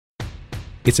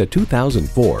It's a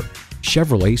 2004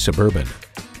 Chevrolet Suburban.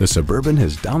 The Suburban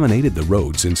has dominated the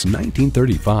road since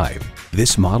 1935.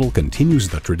 This model continues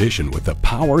the tradition with the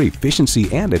power,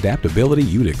 efficiency, and adaptability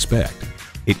you'd expect.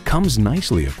 It comes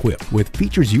nicely equipped with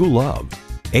features you love: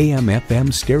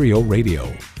 AM/FM stereo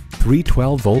radio, 3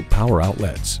 12-volt power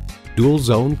outlets,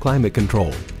 dual-zone climate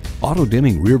control,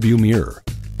 auto-dimming rearview mirror,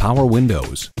 power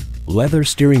windows, leather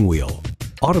steering wheel,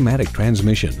 automatic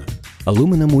transmission,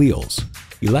 aluminum wheels,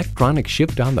 electronic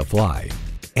shift on the fly,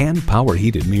 and power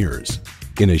heated mirrors.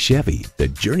 In a Chevy, the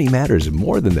journey matters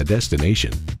more than the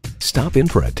destination. Stop in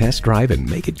for a test drive and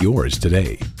make it yours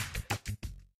today.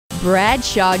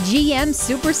 Bradshaw GM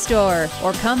Superstore,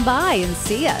 or come by and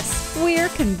see us. We're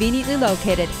conveniently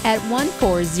located at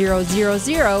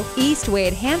 14000 East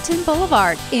Wade Hampton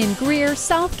Boulevard in Greer,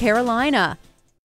 South Carolina.